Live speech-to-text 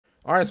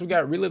All right, so we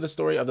got Relive the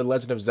Story of the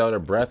Legend of Zelda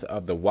Breath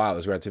of the Wild.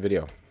 Let's go right to the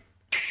video.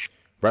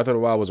 Breath of the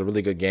Wild was a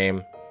really good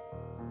game.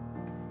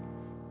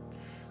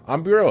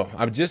 I'm real.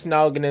 I'm just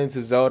now getting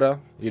into Zelda,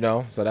 you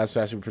know, so that's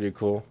actually pretty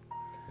cool.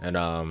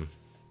 And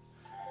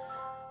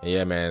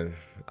yeah, man.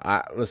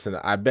 Listen,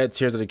 I bet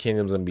Tears of the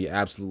Kingdom is gonna be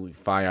absolutely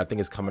fire. I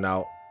think it's coming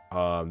out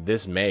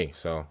this May.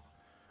 So,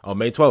 oh,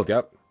 May 12th.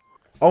 Yep.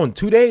 Oh, in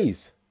 2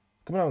 days.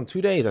 Coming out in 2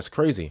 days. That's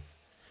crazy.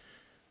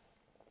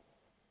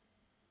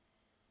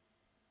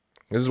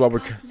 This is what we're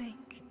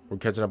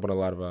catching up on a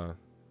lot of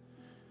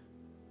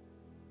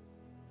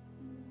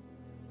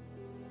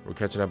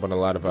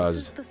This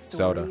is the story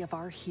Zelda. of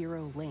our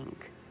hero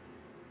Link,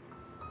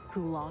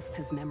 who lost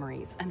his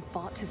memories and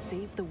fought to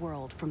save the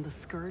world from the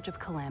scourge of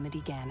Calamity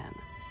Ganon.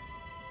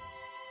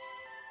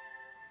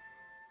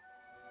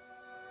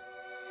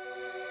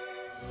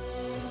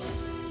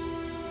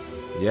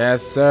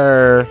 Yes,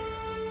 sir.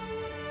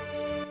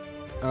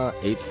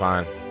 8's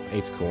fine.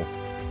 8's cool.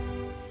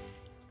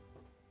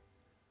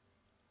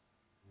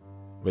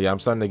 But yeah, I'm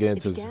starting to get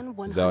into Zelda. It began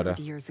 100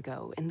 years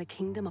ago in the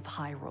kingdom of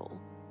Hyrule.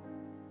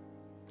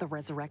 The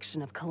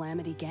resurrection of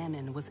Calamity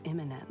Ganon was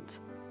imminent.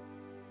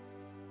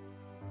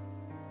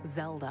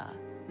 Zelda,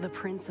 the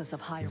princess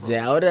of Hyrule.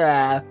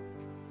 Zelda.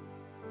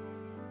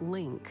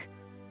 Link,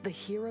 the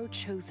hero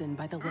chosen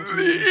by the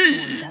legendary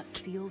sword that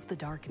seals the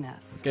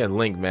darkness. Look at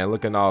Link, man,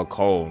 looking all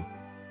cold.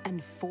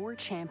 And 4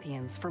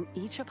 champions from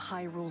each of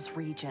Hyrule's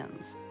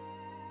regions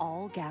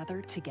all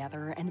gathered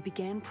together and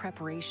began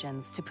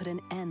preparations to put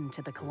an end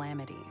to the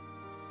calamity.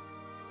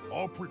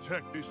 I'll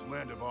protect this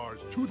land of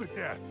ours to the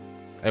death.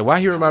 Hey,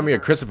 why he remind me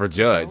of Christopher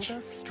Judge?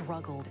 Zelda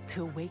struggled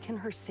to awaken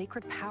her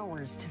sacred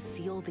powers to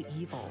seal the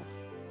evil.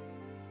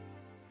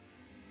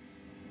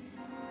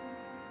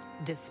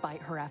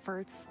 Despite her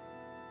efforts,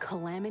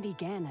 Calamity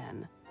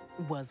Ganon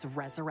was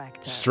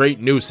resurrected.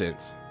 Straight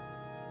nuisance.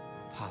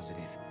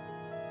 Positive.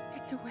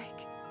 It's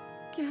awake.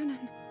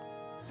 Ganon.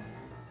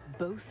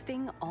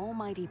 Boasting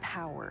almighty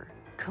power,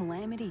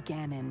 Calamity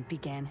Ganon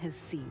began his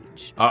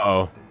siege.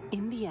 Uh-oh.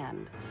 In the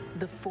end,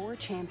 the 4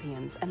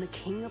 champions and the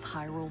King of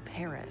Hyrule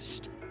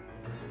perished.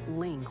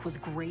 Link was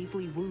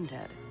gravely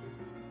wounded,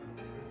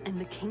 and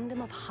the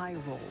kingdom of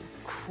Hyrule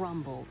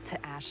crumbled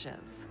to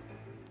ashes.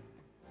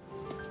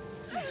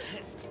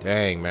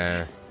 Dang,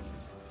 man.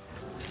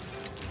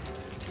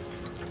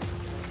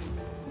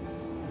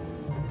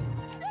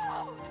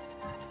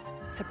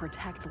 To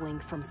protect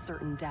Link from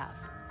certain death,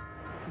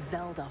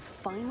 Zelda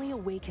finally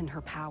awakened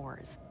her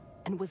powers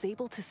and was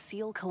able to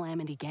seal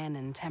Calamity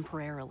Ganon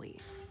temporarily.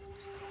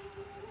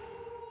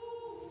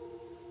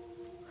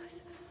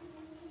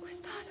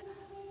 Was that?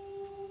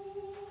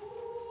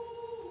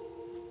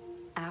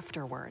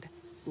 Afterward,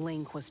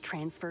 Link was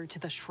transferred to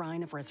the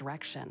Shrine of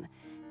Resurrection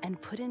and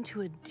put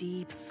into a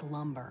deep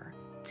slumber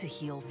to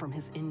heal from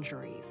his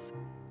injuries.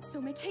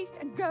 So make haste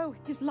and go.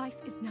 His life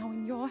is now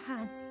in your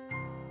hands.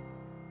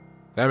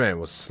 That man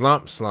was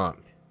slump.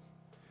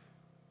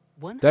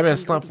 That man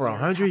slumped for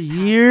 100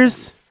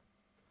 years?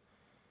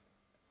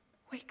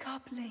 Wake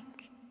up,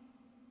 Link.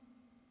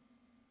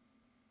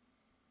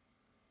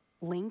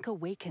 Link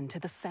awakened to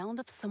the sound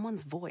of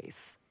someone's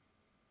voice.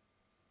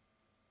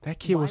 That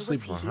kid Why was asleep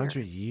was for he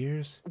 100 here?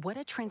 years? What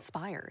had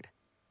transpired?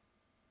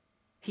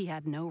 He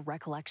had no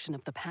recollection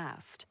of the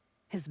past.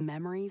 His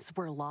memories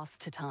were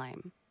lost to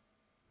time.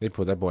 They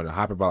put that boy in a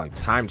hyperbolic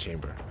time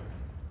chamber.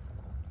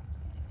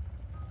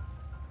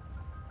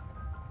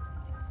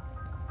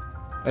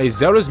 Hey,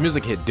 Zelda's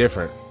music hit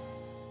different.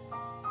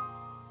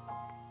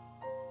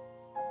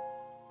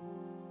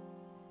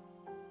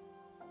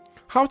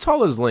 How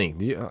tall is Link?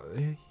 He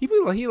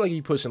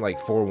pushing like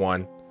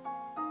 4'1",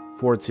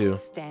 4'2".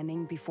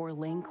 Standing before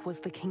Link was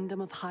the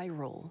kingdom of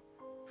Hyrule,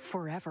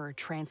 forever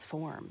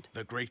transformed.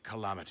 The great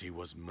calamity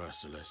was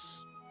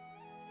merciless.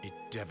 It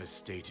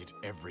devastated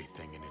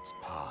everything in its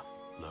path,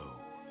 lo.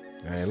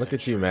 Hey, look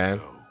at you,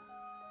 man.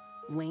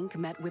 Link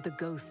met with the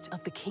ghost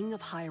of the king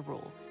of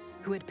Hyrule,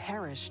 who had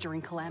perished during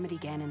Calamity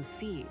Ganon's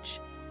siege.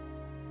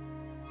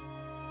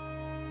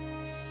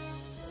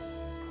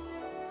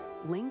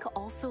 Link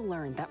also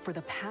learned that for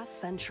the past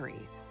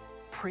century,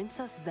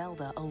 Princess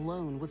Zelda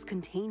alone was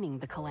containing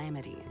the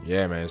calamity.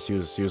 Yeah, man, she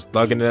was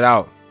thugging it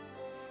out.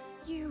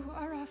 You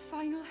are our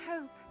final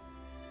hope.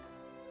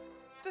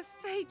 The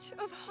fate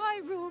of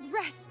Hyrule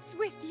rests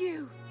with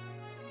you.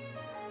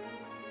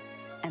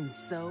 And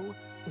so,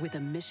 with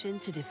a mission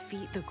to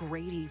defeat the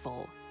great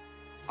evil,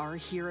 our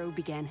hero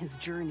began his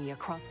journey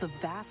across the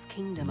vast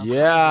kingdom of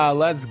Hyrule.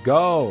 Let's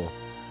go.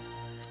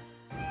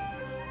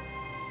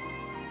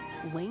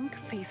 Link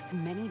faced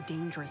many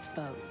dangerous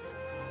foes,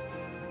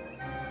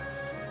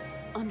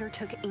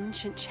 undertook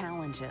ancient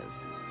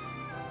challenges,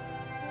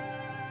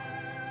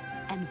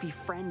 and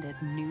befriended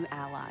new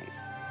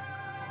allies.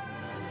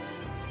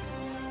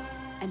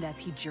 And as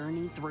he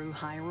journeyed through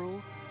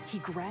Hyrule, he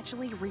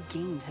gradually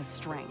regained his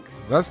strength.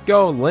 Let's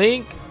go,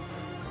 Link.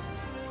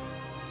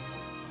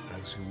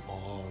 As you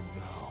are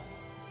now,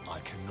 I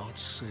cannot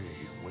say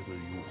whether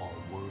you are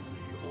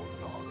worthy or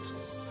not.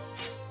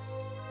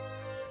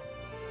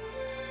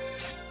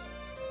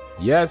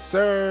 Yes,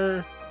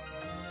 sir.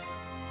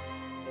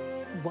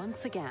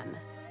 Once again,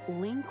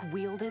 Link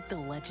wielded the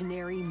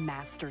legendary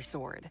Master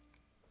Sword.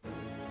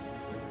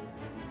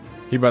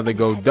 He about to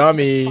go Headed to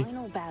dummy. the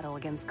final battle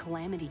against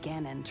Calamity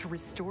Ganon to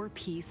restore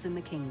peace in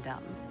the kingdom.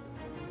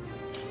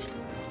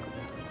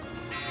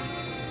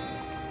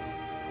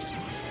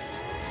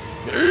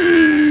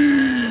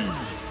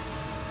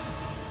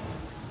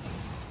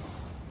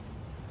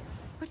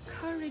 But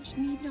courage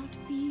need not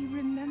be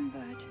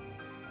remembered,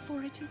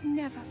 for it is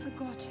never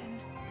forgotten.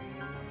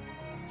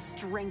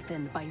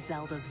 Strengthened by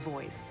Zelda's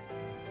voice,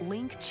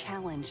 Link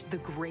challenged the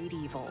great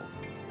evil.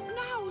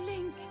 Now,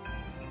 Link!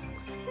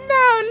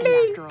 And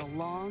after a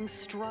long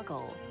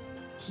struggle,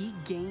 he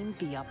gained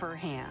the upper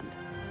hand.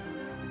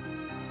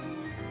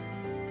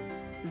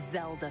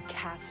 Zelda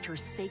cast her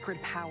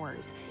sacred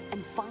powers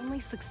and finally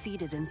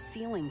succeeded in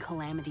sealing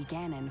Calamity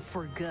Ganon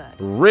for good.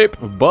 Rip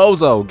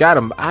Bozo. Got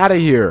him out of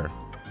here.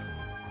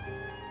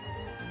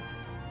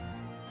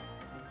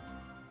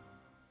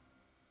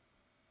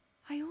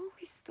 I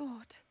always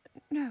thought,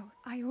 no,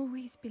 I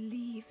always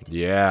believed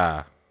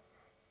Yeah.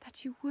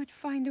 that you would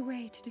find a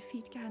way to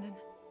defeat Ganon.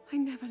 I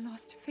never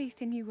lost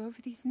faith in you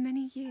over these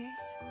many years.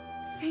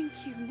 Thank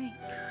you, Link,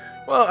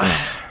 Well,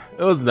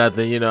 it was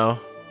nothing, you know.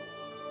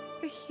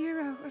 the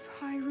hero of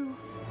Hyrule.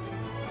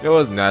 It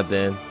was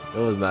nothing. It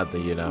was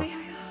nothing, you know. May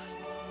I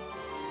ask,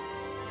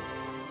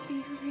 do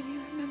you really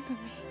remember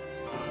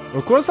me?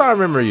 Of course I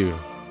remember you.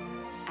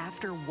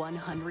 After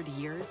 100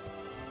 years,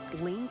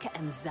 Link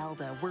and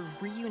Zelda were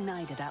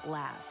reunited at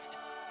last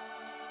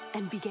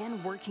and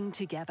began working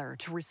together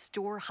to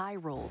restore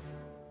Hyrule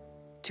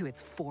to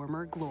its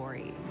former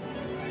glory.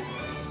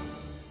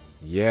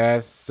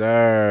 Yes,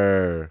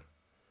 sir.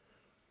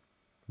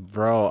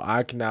 Bro,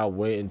 I cannot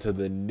wait until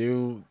the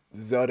new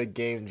Zelda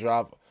game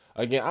drop.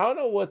 Again, I don't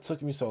know what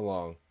took me so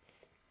long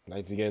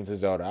like to get into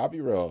Zelda. I'll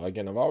be real.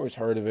 Again, I've always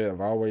heard of it.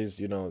 I've always,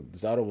 you know,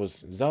 Zelda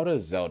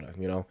is Zelda,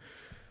 you know.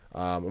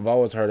 I've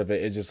always heard of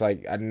it. It's just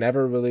like I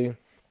never really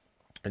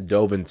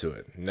dove into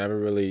it. Never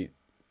really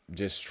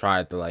just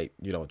tried to like,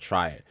 you know,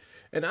 try it.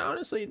 And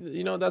honestly,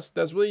 you know, that's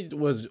really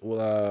was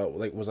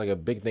like a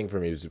big thing for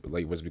me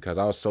was because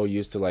I was so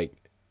used to like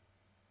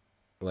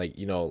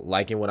you know,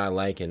 liking what I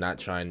like and not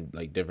trying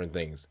like different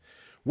things,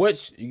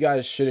 which you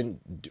guys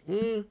shouldn't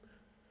do.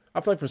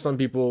 I feel like for some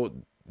people,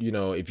 you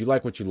know, if you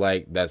like what you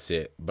like, that's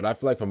it. But I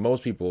feel like for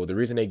most people, the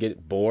reason they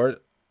get bored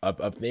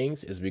of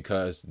things is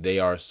because they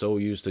are so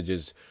used to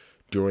just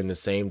doing the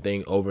same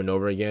thing over and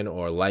over again,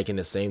 or liking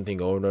the same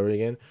thing over and over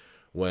again.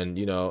 When,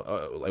 you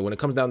know, like when it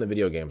comes down to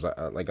video games,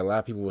 like a lot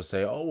of people will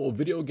say, oh, well,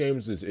 video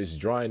games is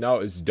drying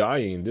out, it's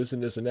dying, this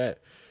and this and that.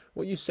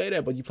 Well, you say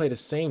that, but you play the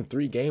same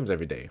 3 games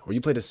every day, or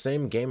you play the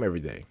same game every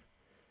day.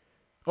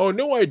 Oh,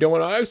 no, I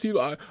don't. I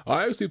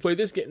actually play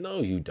this game. No,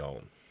 you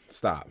don't.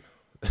 Stop.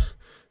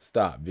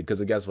 Stop. Because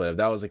guess what? If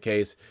that was the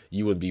case,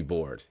 you would be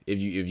bored if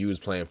you was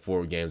playing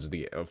 4 games a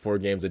day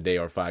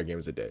or 5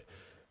 games a day.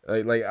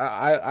 Like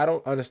I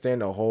don't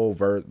understand the whole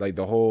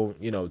the whole,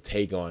 you know,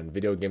 take on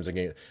video games or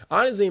games.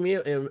 Honestly, me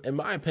in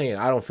my opinion,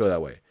 I don't feel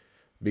that way,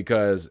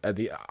 because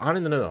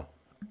no.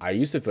 I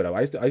used to feel that way.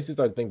 I used to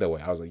start to think that way.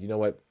 I was like, you know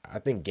what? I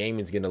think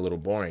gaming's getting a little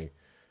boring.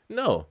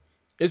 No,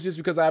 it's just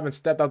because I haven't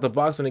stepped out the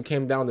box when it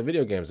came down to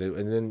video games.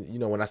 And then, you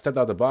know, when I stepped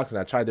out the box and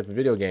I tried different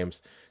video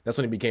games, that's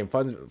when it became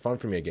fun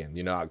for me again.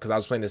 You know, because I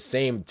was playing the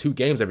same 2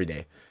 games every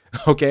day.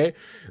 Okay,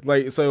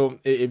 like, so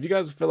if you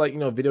guys feel like, you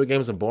know, video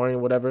games are boring or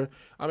whatever,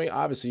 I mean,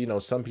 obviously, you know,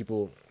 some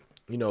people,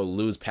 you know,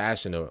 lose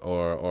passion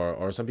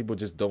or some people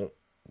just don't,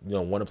 you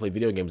know, want to play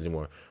video games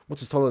anymore,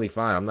 which is totally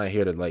fine. I'm not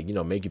here to like, you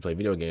know, make you play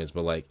video games,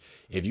 but like,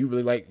 if you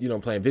really like, you know,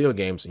 playing video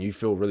games and you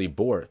feel really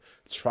bored,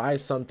 try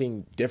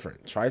something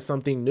different, try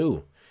something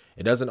new.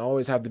 It doesn't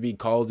always have to be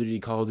Call of Duty, or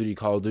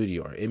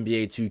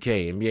NBA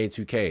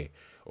 2K,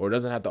 or it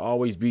doesn't have to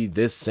always be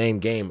this same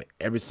game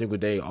every single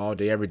day, all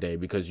day, every day,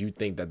 because you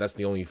think that that's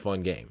the only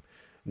fun game.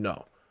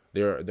 No,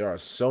 there are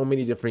so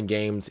many different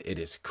games. It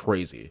is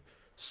crazy.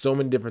 So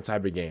many different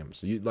type of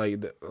games. You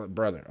like,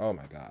 brother, oh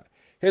my God.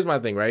 Here's my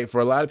thing, right?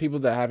 For a lot of people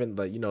that haven't,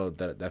 like, you know,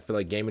 that feel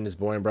like gaming is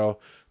boring, bro,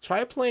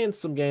 try playing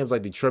some games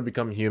like Detroit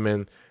Become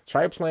Human.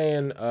 Try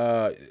playing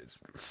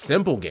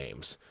simple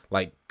games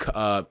like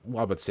well,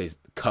 I would say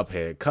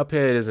Cuphead.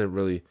 Cuphead isn't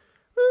really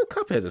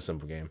Cuphead's a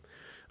simple game.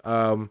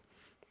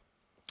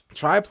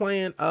 Try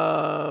playing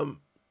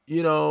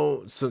you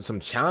know, some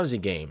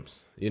challenging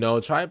games. You know,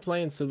 try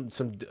playing some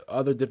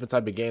other different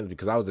type of games,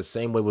 because I was the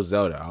same way with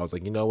Zelda. I was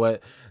like, you know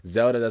what?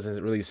 Zelda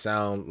doesn't really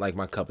sound like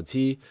my cup of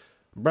tea.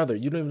 Brother,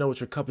 you don't even know what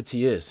your cup of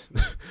tea is.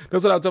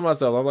 That's what I told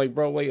myself. I'm like,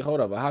 bro, wait,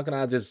 hold up. How can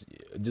I just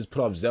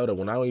put off Zelda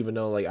when I don't even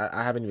know, like,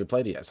 I haven't even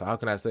played it yet. So how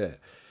can I say that?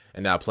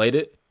 And I played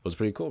it. It was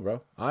pretty cool,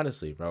 bro.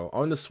 Honestly, bro.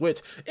 On the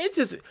Switch, it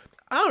just,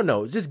 I don't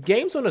know. Just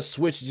games on the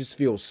Switch just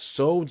feel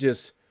so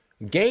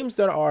games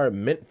that are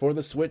meant for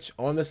the Switch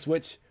on the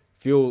Switch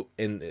feel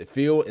and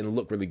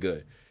look really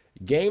good.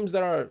 Games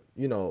that are,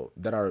 you know,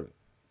 that are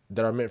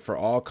meant for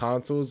all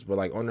consoles, but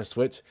like on the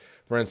Switch,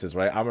 for instance,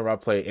 right? I remember I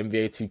played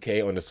NBA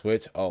 2K on the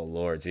Switch. Oh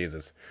Lord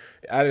Jesus,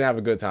 I didn't have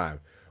a good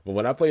time. But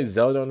when I play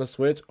Zelda on the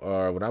Switch,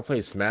 or when I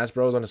play Smash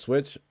Bros on the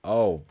Switch,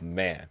 oh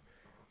man,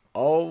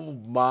 oh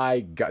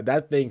my god,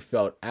 that thing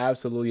felt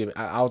absolutely.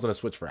 I was on the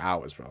Switch for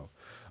hours, bro.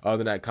 Other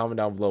than that, comment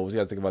down below what you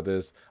guys think about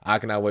this. I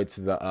cannot wait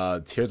to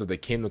the Tears of the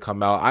Kingdom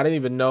come out. I didn't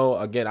even know.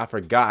 Again, I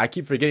forgot. I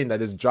keep forgetting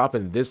that it's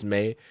dropping this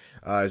May.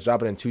 It's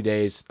dropping in 2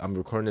 days. I'm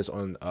recording this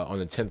on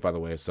the 10th, by the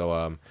way.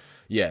 So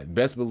yeah,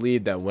 best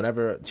believe that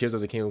whenever Tears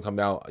of the Kingdom come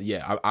out,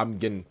 yeah, I'm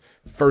getting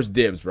first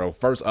dibs, bro.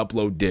 First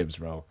upload dibs,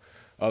 bro.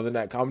 Other than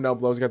that, comment down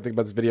below what you guys think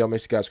about this video.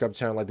 Make sure you guys subscribe to the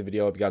channel, like the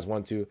video if you guys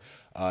want to.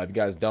 If you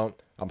guys don't,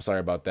 I'm sorry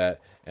about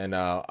that. And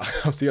I'll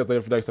see you guys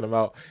later for next time I'm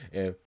out. And